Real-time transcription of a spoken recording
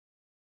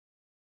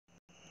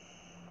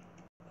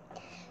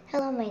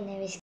Hello, my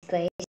name is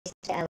Grace.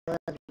 I will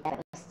read the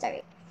Bible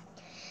story.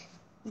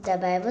 The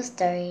Bible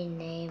story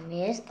name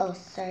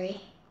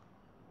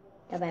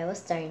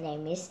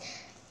is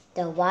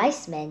The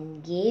Wise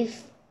Men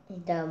Give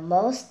the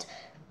Most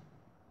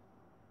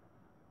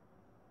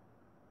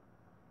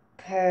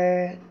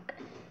Precious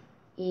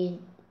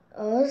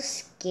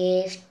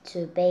Gift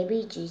to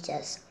Baby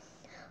Jesus.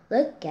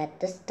 Look at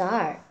the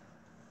star.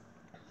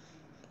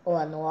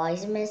 One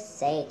wise man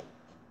said,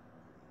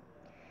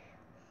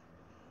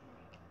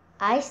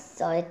 I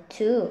saw it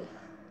too.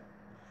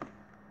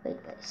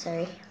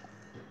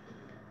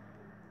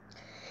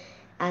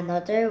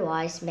 Another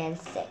wise man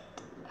said,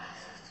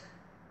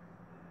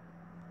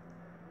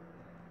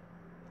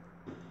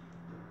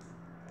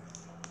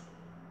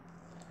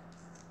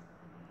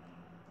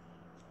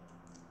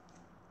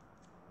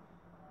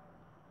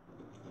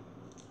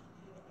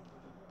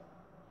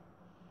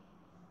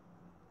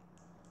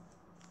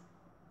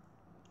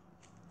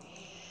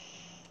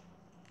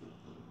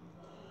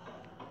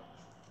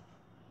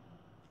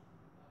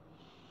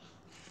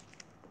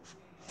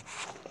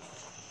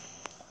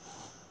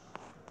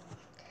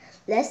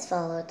 let's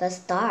follow the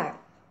star.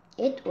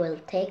 It will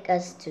take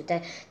us to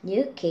the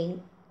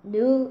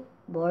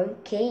newborn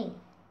king.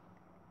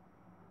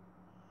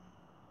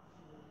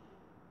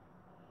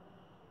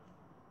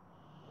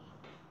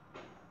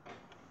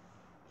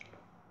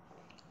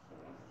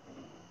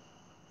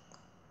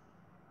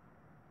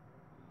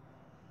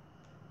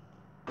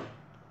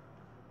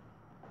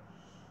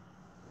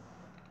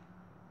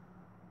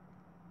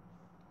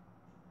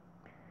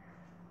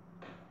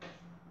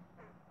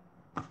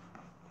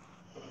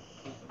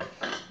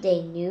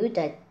 They knew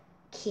that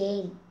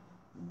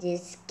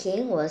this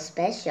king was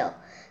special.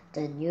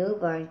 The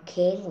newborn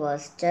king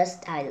was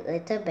just a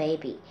little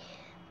baby,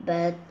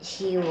 but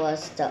he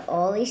was the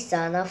only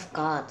Son of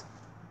God.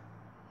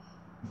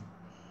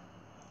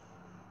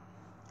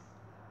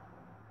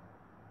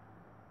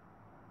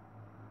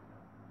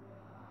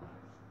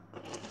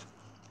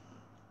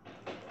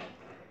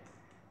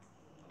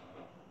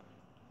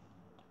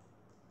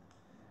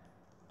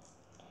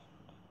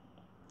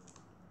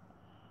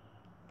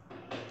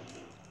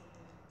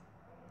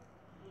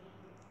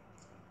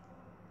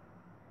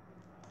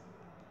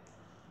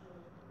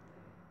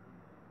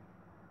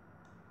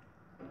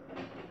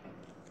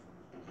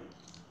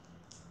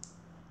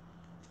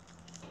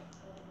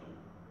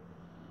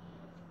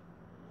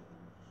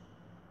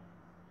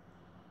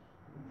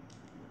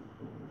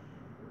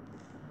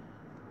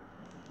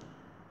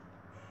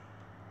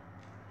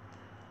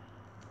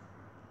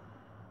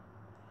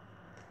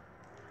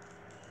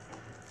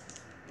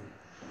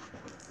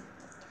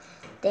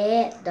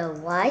 The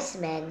wise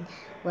men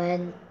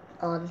went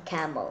on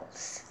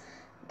camels.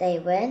 They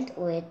went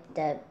with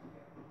the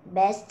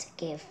best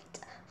gift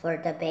for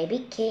the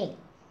baby king.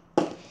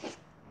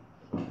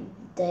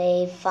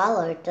 They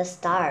followed the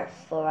star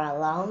for a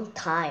long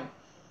time.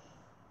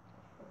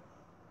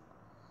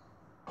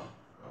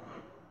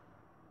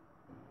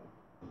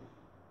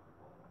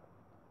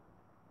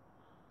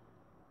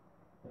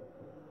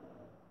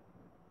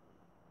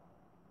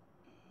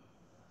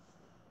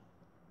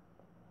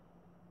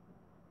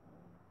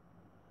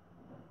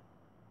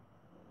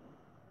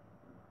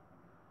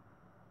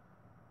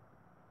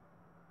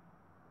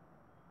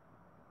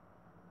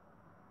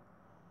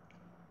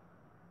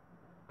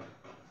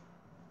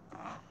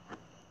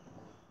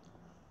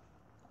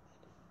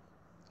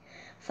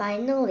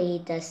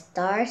 Finally, the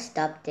star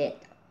stopped it.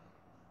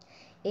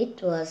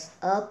 It was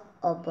up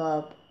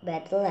above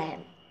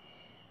Bethlehem.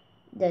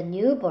 The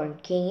newborn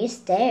king is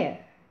there.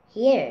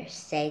 Here,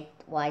 said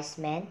wise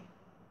man.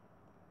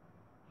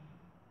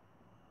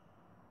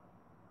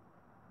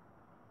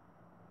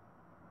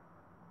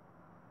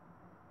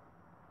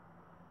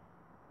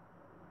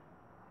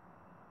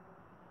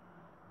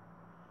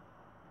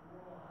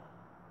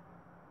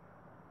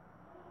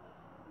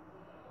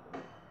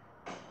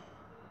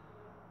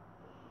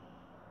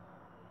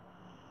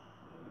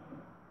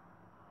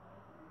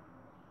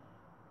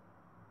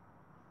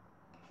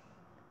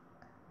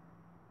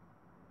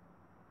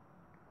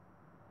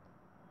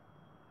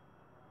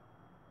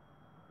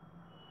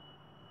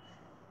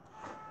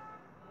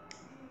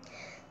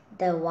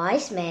 The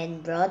wise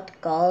men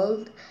brought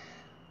gold,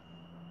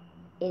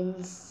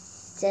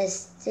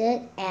 incense,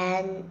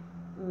 and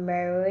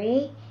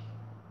myrrh.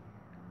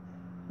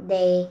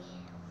 They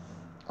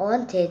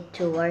wanted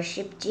to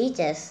worship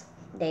Jesus.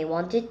 They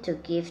wanted to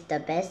give the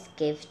best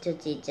gift to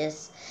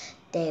Jesus.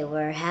 They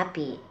were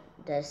happy.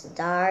 The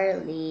star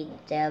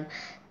led them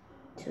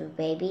to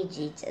baby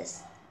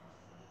Jesus.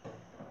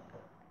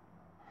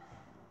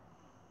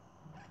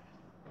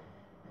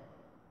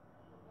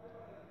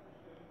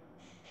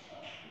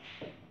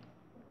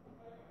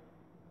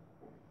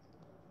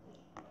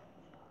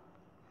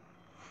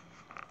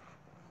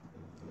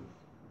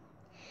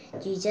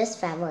 Jesus'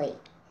 family.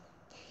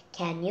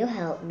 Can you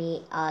help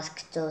me?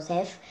 Asked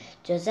Joseph.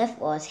 Joseph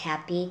was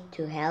happy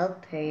to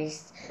help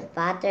his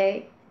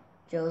father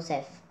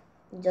Joseph.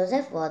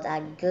 Joseph was a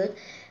good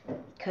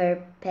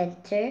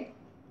carpenter.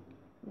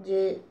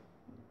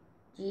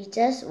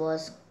 Jesus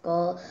was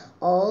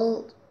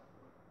old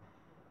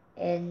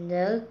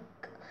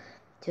eunuch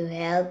to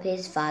help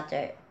his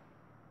father.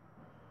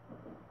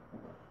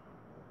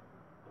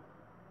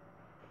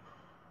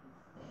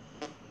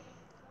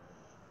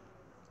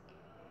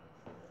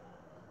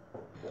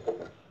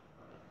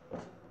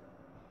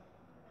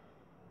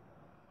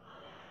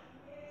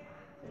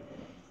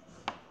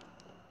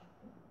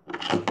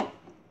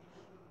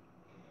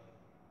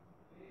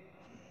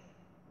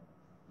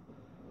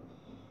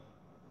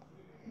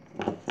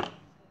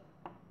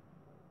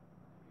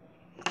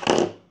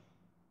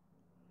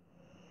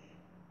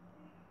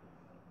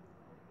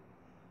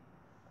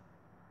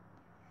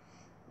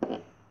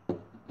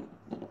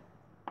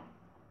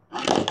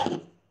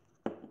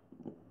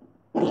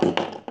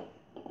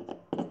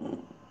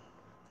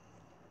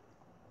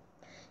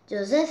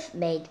 Joseph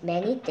made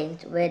many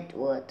things with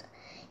wood.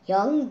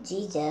 Young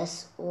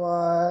Jesus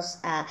was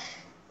a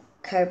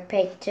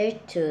carpenter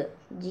too.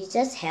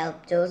 Jesus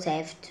helped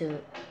Joseph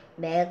to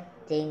make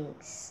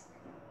things.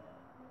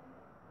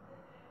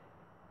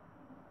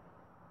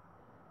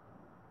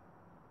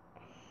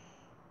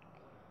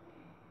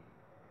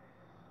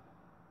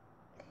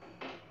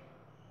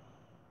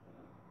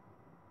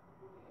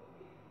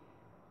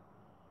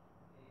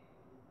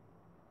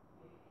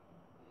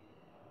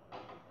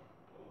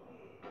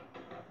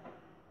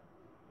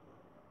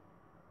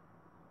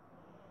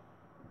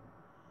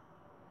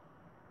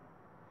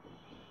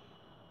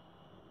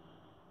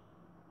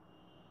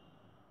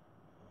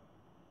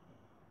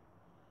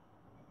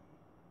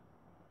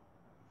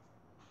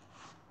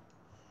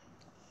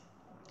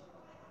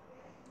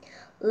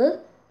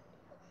 Look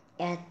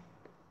at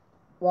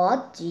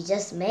what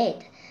Jesus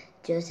made,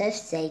 Joseph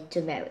said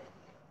to Mary.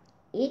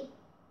 It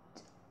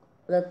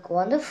looked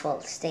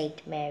wonderful,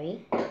 said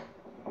Mary.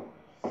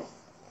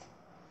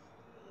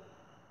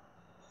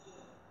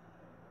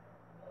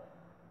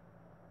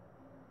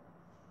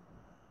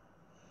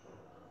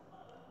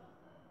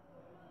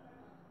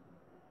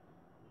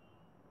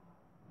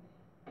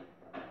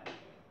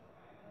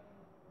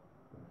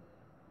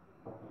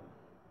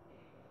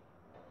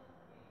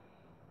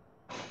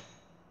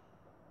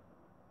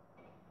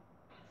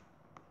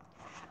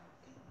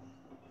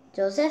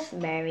 Joseph,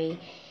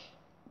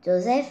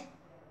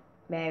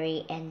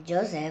 Mary, and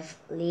Joseph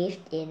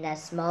lived in a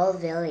small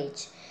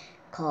village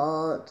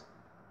called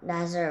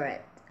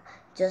Nazareth.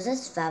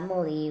 Joseph's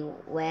family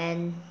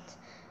went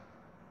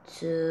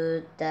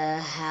to the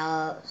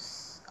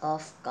house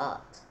of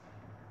God.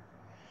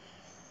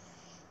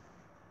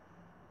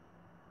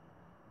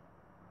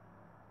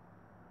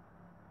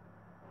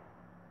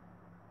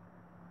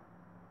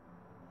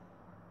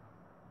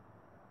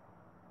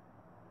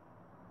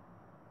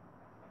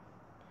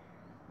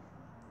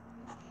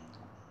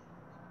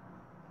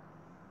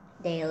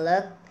 They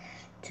loved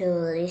to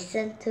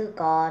listen to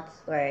God's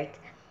word.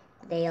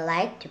 They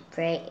liked to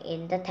pray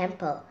in the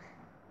temple.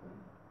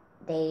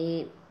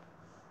 They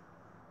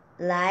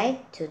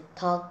liked to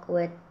talk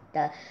with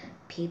the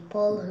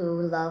people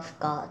who love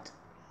God.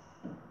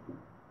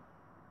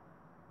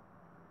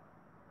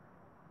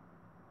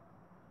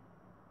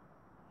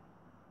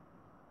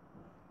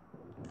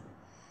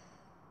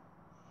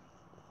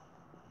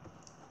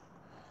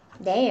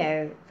 They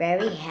are a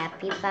very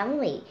happy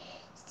family,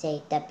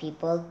 said the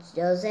people.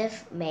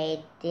 Joseph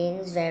made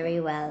things very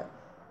well.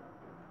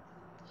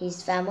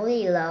 His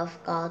family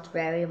loved God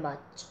very much.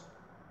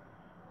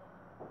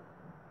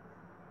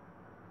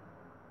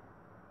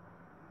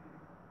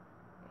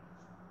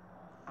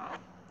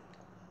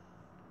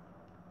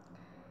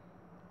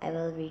 I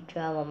will read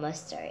you a Mama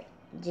story.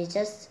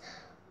 Jesus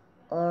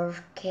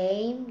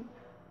overcame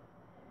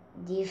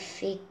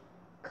difficulties.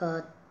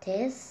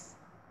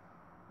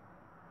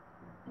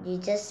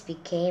 Jesus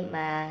became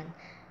an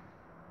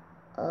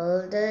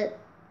older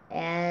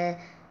and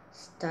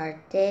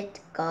started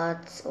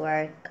God's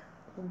work.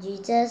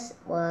 Jesus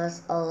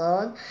was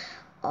alone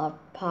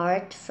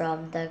apart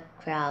from the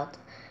crowd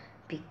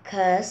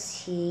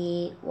because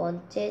he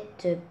wanted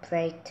to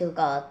pray to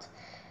God.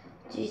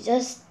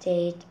 Jesus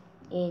stayed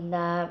in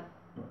the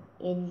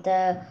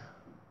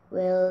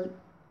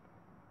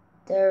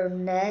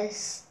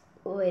wilderness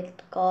with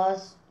God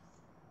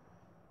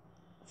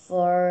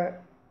for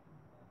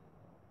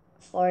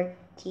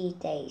 40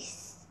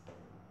 days.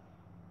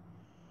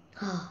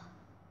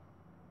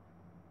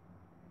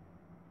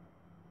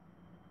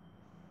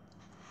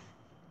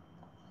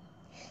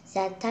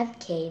 Satan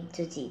came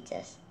to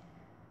Jesus.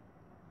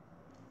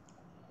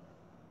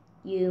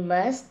 You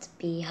must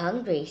be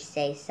hungry,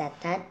 said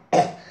Satan.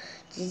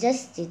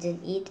 Jesus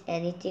didn't eat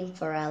anything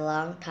for a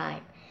long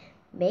time.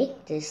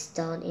 Make this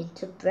stone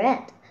into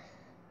bread,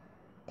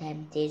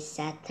 tempted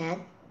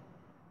Satan.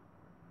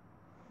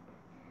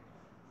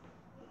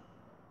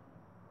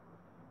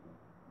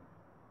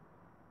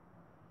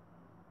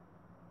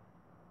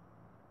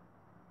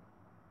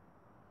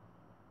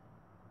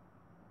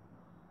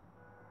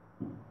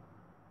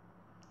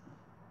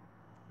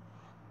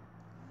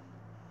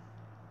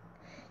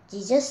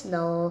 Jesus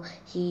knew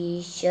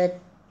he shouldn't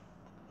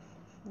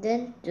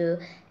do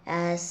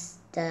as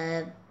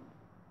the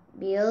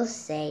Bible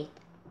said.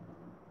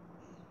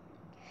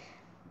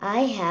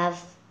 I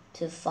have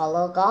to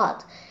follow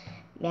God.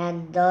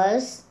 Man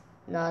does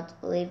not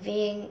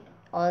living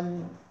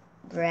on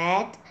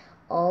bread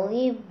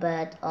only,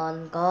 but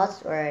on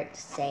God's word,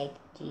 said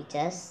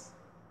Jesus.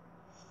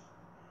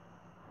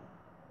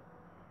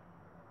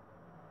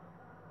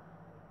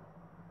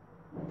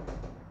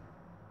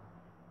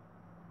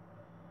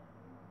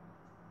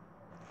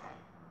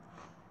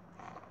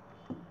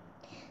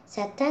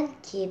 Satan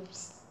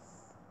keeps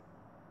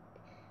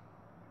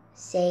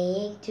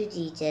saying to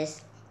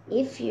Jesus,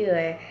 "If you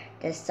are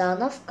the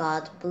Son of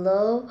God,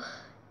 blow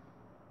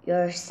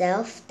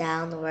yourself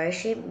down,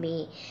 worship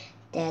me,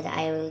 then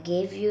I will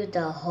give you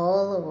the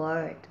whole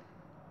world."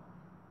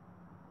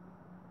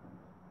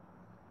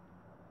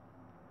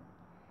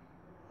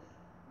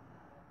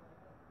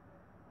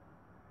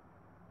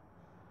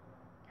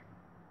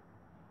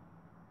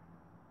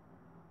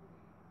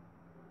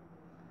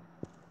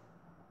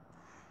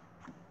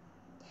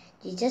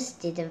 Jesus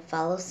didn't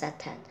follow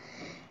Satan.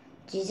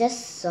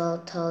 Jesus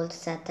told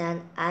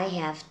Satan, "I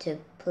have to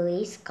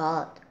please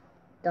God.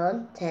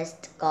 Don't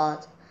test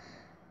God.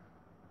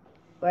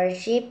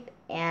 Worship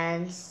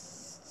and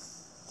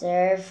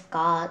serve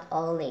God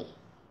only."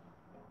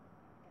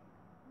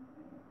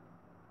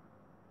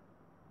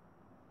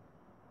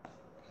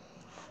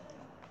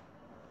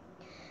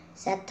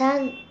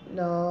 Satan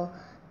knew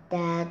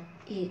that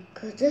he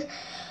couldn't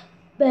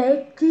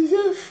make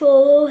Jesus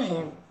follow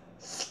him.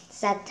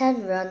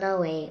 Satan ran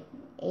away.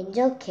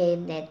 Angel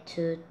came next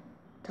to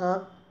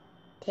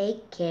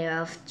take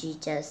care of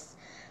Jesus.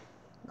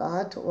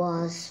 God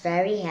was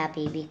very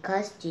happy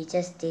because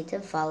Jesus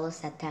didn't follow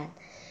Satan.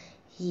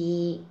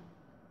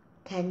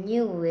 Can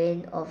you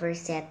win over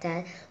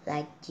Satan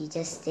like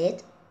Jesus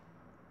did?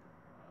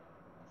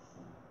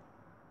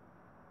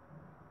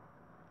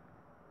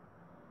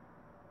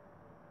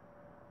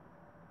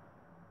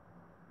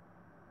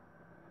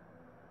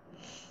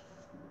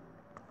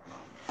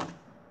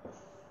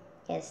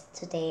 Yes,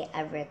 today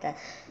I read the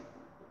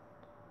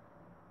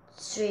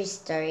 3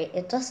 story.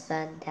 It was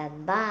fun.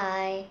 Then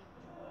bye.